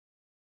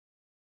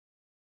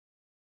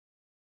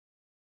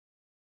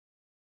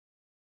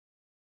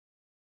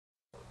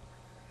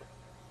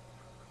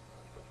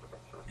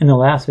In the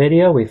last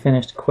video, we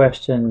finished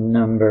question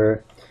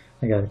number,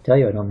 I gotta tell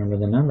you, I don't remember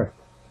the number.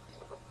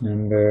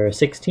 Number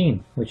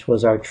 16, which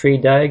was our tree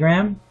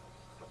diagram.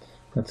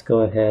 Let's go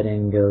ahead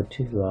and go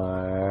to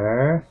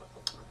our,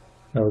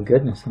 oh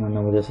goodness, I don't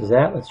know where this is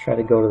at. Let's try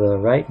to go to the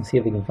right and see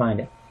if we can find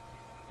it.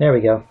 There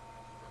we go.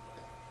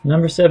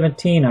 Number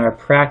 17, our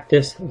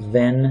practice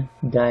Venn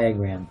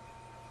diagram.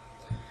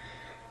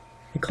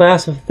 A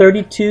class of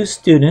 32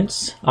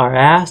 students are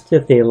asked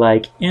if they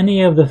like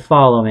any of the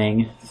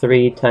following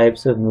 3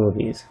 types of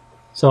movies.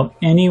 So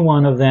any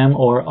one of them,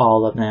 or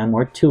all of them,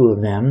 or 2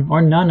 of them,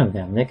 or none of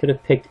them. They could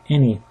have picked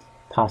any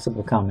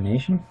possible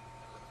combination.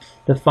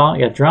 The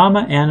following,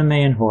 drama, anime,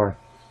 and horror.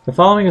 The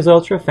following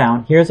results are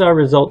found. Here's our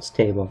results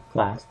table,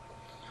 class.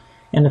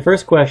 And the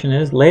first question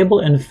is, label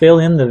and fill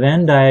in the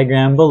Venn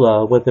diagram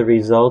below with the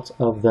results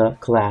of the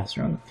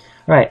classroom.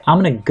 All right,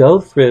 I'm going to go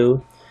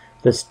through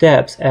the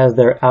steps as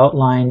they're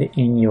outlined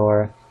in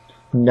your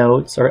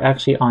notes, or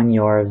actually on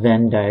your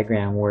Venn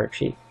diagram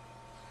worksheet.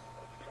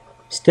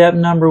 Step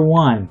number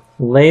 1,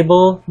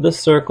 label the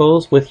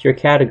circles with your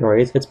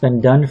categories. It's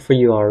been done for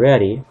you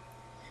already.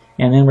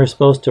 And then we're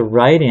supposed to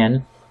write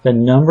in the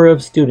number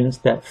of students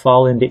that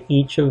fall into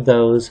each of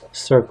those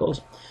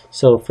circles.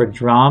 So for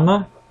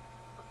drama,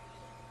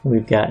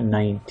 we've got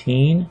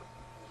 19.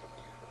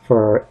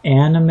 For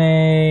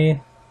anime,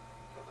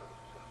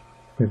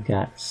 we've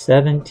got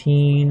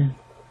 17.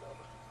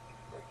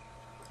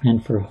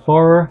 And for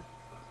horror,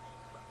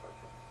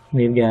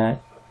 we've got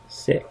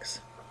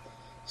 6.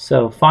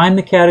 So find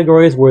the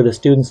categories where the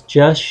students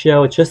just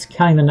show, it's just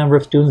counting the number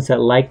of students that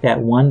like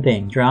that one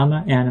thing,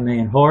 drama, anime,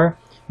 and horror.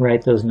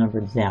 Write those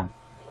numbers down.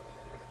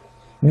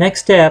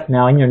 Next step,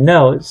 now in your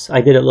notes,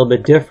 I did it a little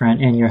bit different.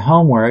 In your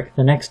homework,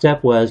 the next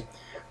step was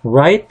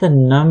write the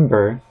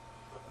number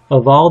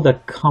of all the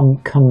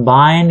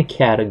combined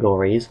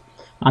categories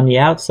on the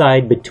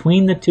outside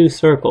between the 2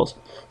 circles.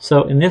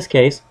 So in this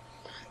case,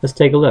 let's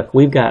take a look.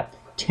 We've got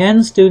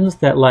 10 students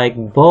that like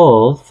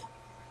both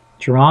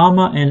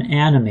drama and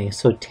anime.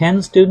 So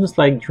 10 students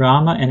like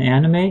drama and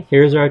anime.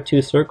 Here's our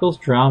 2 circles,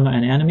 drama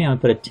and anime. I'm going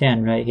to put a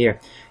 10 right here.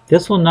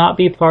 This will not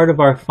be part of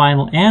our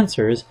final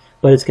answers,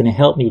 but it's going to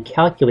help me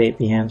calculate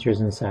the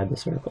answers inside the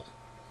circles.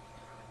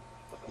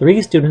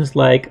 3 students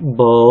like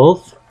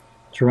both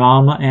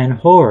drama and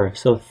horror.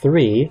 So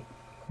 3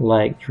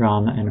 like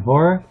drama and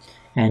horror,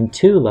 and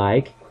 2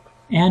 like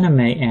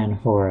anime and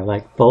horror,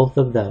 like both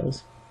of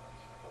those.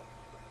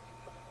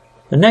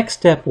 The next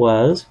step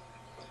was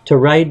to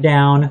write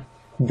down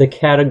the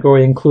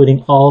category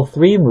including all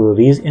 3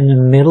 movies in the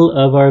middle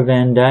of our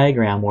Venn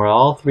diagram where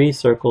all 3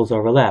 circles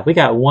overlap. We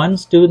got 1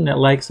 student that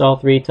likes all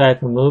 3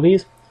 types of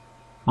movies.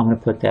 I'm going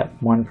to put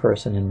that 1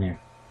 person in there.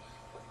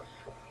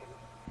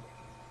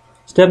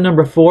 Step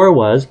number 4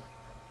 was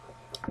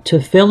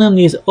to fill in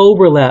these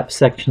overlap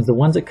sections, the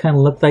ones that kind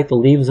of look like the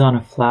leaves on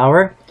a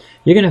flower.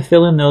 You're going to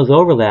fill in those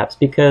overlaps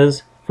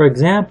because, for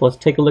example, let's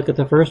take a look at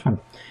the first one.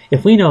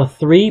 If we know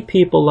 3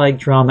 people like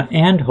drama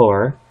and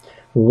horror,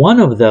 1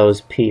 of those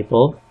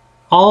people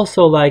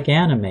also like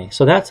anime.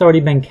 So that's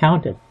already been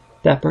counted.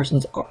 That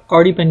person's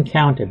already been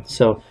counted.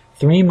 So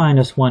 3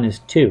 minus 1 is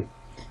 2.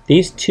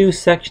 These 2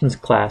 sections,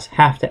 class,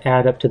 have to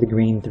add up to the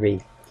green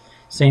 3.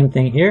 Same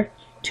thing here.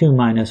 2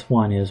 minus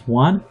 1 is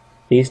 1.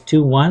 These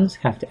 2 ones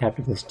have to add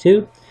to this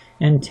 2.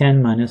 And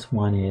 10 minus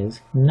 1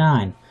 is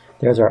 9.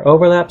 There's our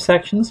overlap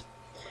sections.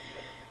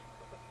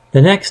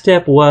 The next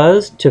step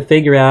was to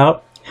figure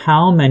out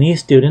how many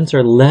students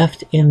are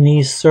left in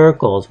these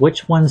circles.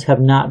 Which ones have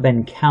not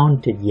been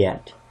counted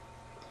yet?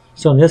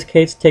 So in this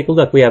case, take a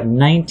look. We have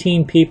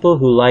 19 people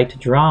who liked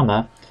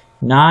drama.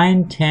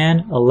 9,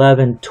 10,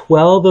 11,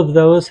 12 of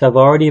those have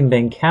already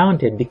been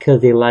counted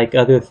because they like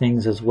other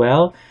things as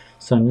well.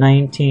 So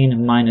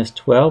 19 minus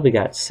 12, we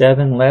got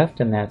 7 left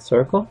in that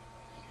circle.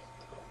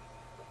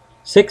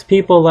 6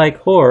 people like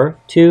horror.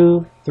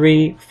 2,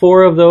 3,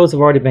 4 of those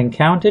have already been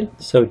counted,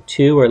 so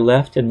 2 are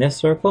left in this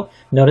circle.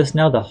 Notice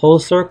now the whole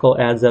circle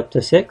adds up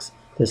to 6.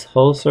 This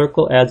whole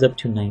circle adds up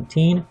to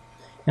 19.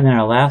 And then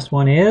our last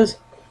one is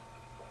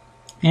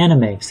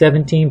anime.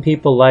 17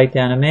 people liked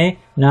anime.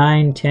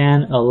 9,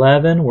 10,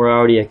 11 were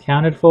already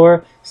accounted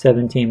for.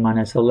 17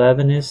 minus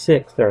 11 is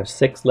 6. There are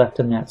 6 left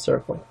in that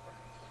circle.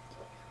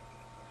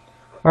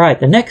 All right,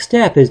 the next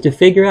step is to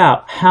figure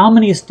out how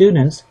many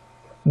students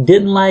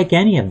didn't like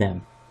any of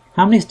them.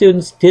 How many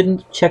students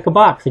didn't check a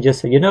box? They just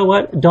said, you know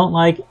what, don't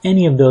like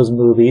any of those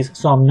movies,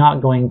 so I'm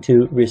not going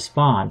to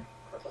respond.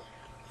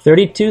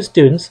 32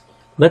 students.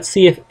 Let's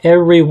see if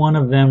every one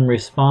of them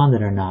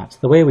responded or not. So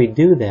the way we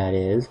do that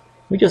is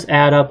we just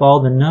add up all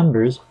the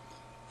numbers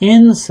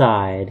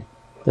inside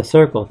the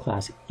circle,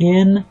 class.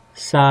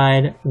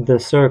 Inside the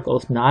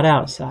circles, not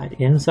outside.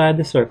 Inside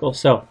the circle.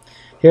 So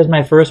here's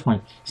my first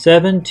one.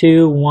 7,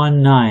 2,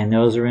 1, 9.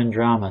 Those are in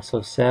drama.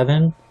 So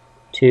 7,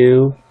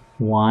 2,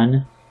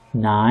 1,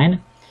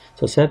 9.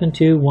 So 7,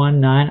 2, 1,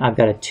 9. I've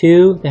got a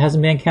 2 that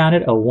hasn't been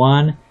counted, a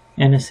 1,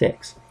 and a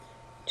 6.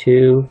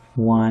 2,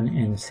 1,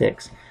 and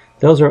 6.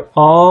 Those are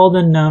all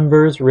the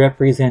numbers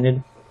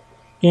represented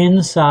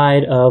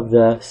inside of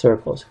the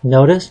circles.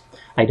 Notice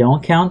I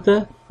don't count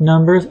the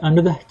numbers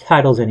under the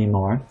titles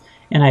anymore,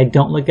 and I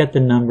don't look at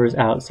the numbers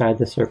outside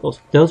the circles.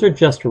 Those are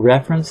just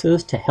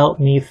references to help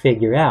me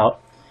figure out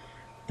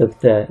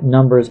the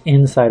numbers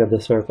inside of the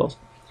circles.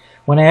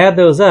 When I add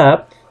those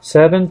up,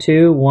 7,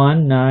 2,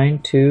 1, 9,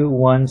 2,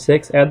 1,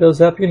 6, add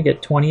those up, you're going to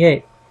get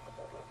 28.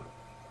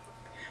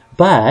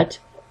 But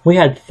we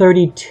had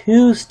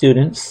 32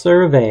 students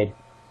surveyed.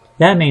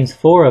 That means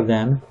 4 of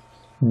them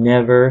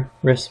never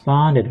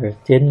responded or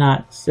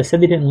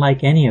said they didn't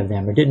like any of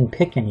them or didn't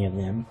pick any of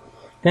them.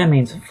 That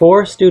means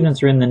 4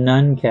 students are in the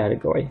none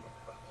category.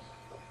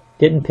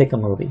 Didn't pick a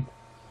movie.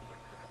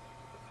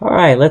 All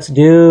right, let's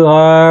do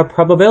our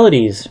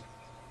probabilities.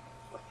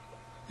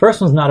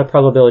 First one's not a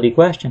probability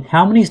question.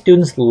 How many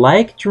students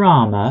like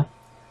drama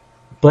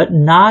but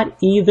not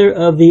either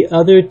of the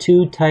other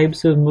 2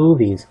 types of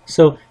movies?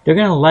 So they're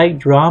going to like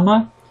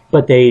drama,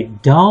 but they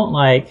don't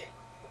like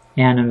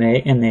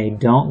anime and they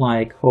don't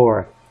like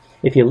horror.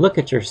 If you look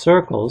at your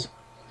circles,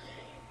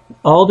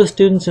 all the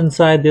students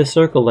inside this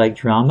circle like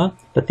drama,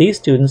 but these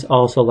students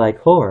also like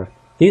horror.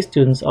 These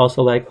students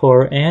also like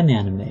horror and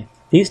anime.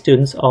 These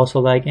students also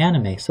like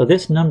anime. So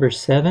this number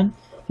 7,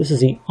 this is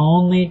the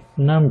only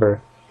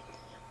number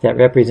that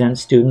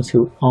represents students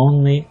who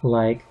only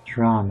like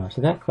drama. So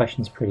that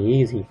question's pretty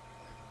easy.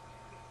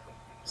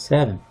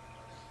 7.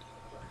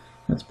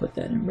 Let's put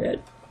that in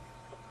red.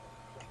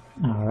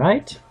 All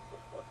right.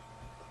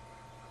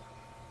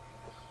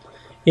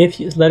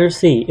 Letter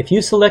C. If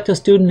you select a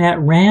student at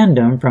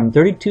random from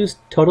 32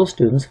 total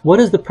students, what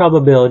is the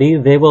probability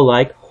they will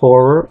like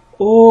horror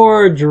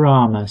or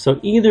drama? So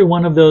either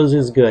one of those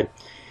is good.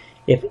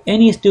 If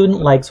any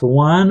student likes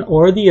one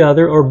or the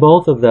other or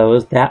both of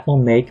those, that will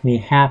make me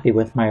happy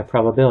with my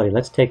probability.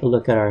 Let's take a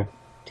look at our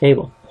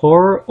table.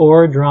 Horror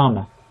or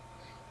drama?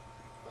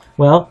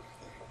 Well,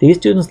 these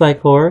students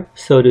like horror,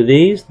 so do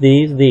these.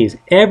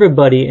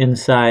 Everybody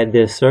inside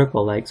this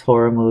circle likes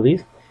horror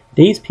movies.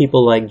 These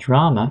people like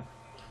drama,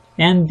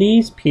 and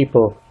these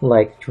people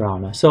like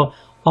drama. So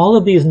all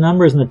of these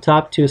numbers in the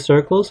top 2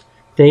 circles,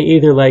 they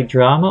either like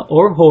drama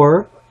or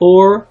horror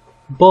or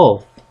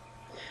both.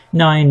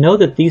 Now I know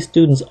that these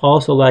students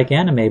also like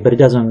anime, but it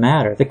doesn't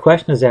matter. The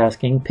question is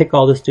asking, pick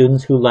all the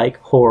students who like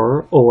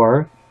horror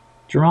or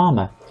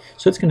drama.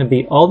 So it's going to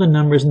be all the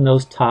numbers in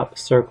those top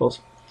circles.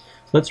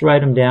 So let's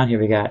write them down here.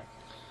 We got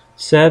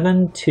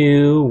 7,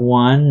 2,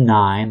 1,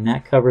 9.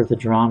 That covers the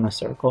drama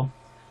circle.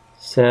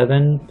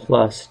 7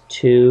 plus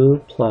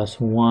 2 plus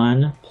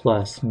 1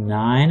 plus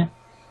 9.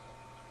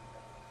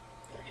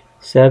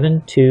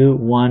 7, 2,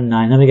 1,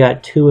 9. Then we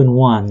got 2 and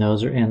 1.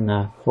 Those are in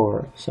the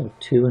horror. So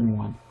 2 and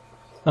 1.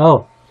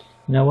 Oh,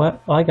 you know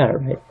what? Oh, I got it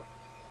right.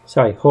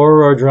 Sorry,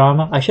 horror or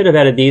drama. I should have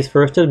added these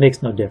first. It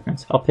makes no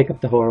difference. I'll pick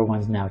up the horror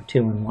ones now. 2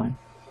 and 1.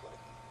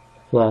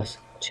 Plus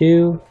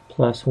 2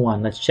 plus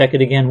 1. Let's check it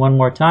again one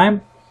more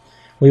time.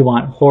 We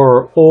want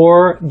horror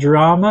or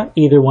drama.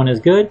 Either one is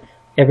good.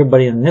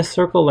 Everybody in this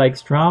circle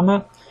likes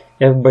drama.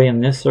 Everybody in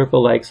this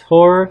circle likes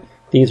horror.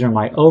 These are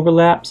my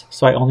overlaps,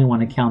 so I only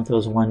want to count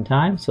those one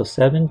time. So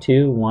 7,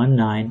 2, 1,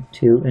 9,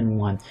 2, and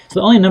 1. So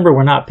the only number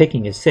we're not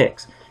picking is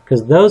 6,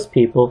 because those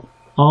people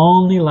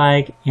only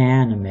like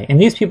anime. And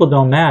these people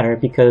don't matter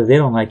because they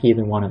don't like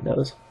either one of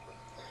those.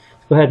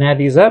 Let's go ahead and add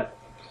these up.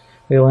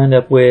 We'll end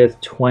up with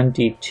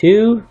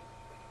 22.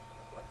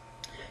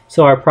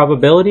 So our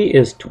probability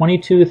is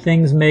 22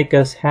 things make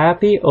us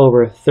happy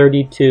over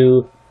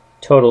 32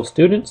 total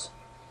students.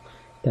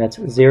 That's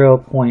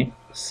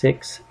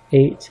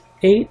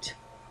 0.688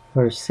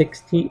 or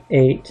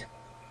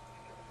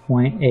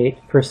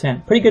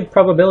 68.8%. Pretty good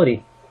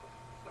probability.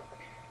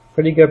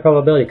 Pretty good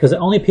probability, because the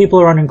only people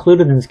who aren't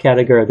included in this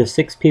category are the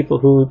 6 people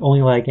who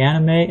only like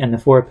anime and the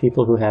 4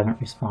 people who haven't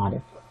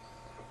responded.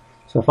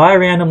 So if I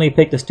randomly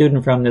picked a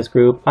student from this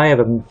group, I have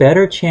a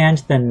better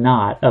chance than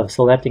not of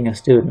selecting a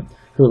student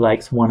who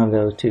likes one of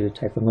those 2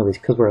 type of movies,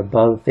 because we're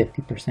above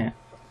 50%.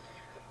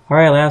 All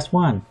right, last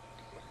one.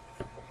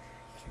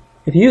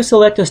 If you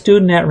select a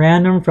student at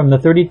random from the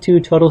 32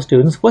 total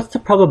students, what's the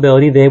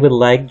probability they would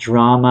like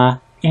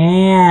drama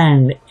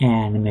and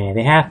anime?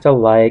 They have to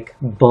like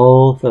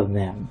both of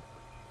them.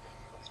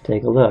 Let's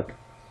take a look.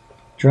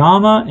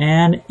 Drama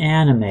and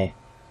anime.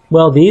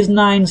 Well, these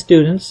 9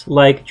 students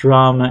like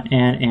drama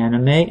and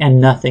anime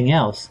and nothing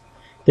else.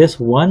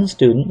 This one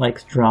student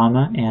likes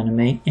drama,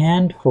 anime,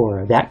 and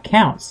horror. That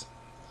counts,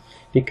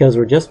 because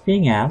we're just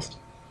being asked,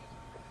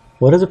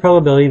 what is the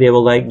probability they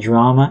will like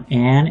drama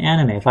and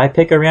anime? If I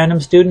pick a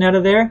random student out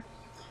of there,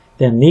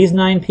 then these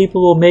 9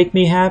 people will make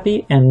me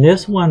happy, and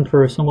this one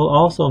person will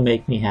also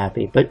make me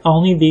happy, but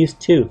only these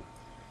 2,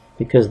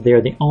 because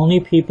they're the only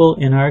people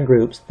in our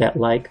groups that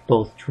like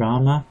both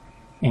drama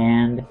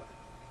and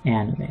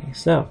anime.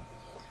 So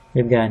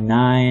we've got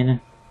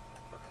 9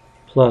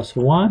 plus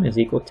 1 is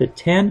equal to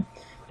 10.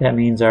 That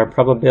means our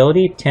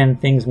probability, 10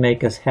 things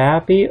make us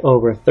happy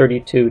over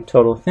 32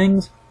 total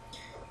things,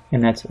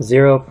 and that's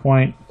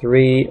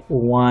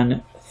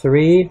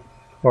 0.313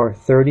 or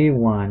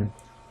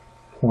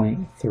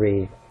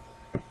 31.3%.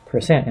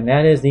 And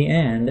that is the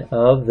end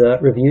of the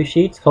review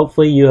sheets.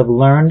 Hopefully you have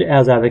learned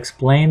as I've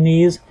explained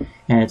these,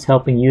 and it's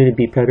helping you to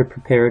be better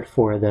prepared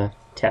for the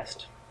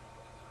test.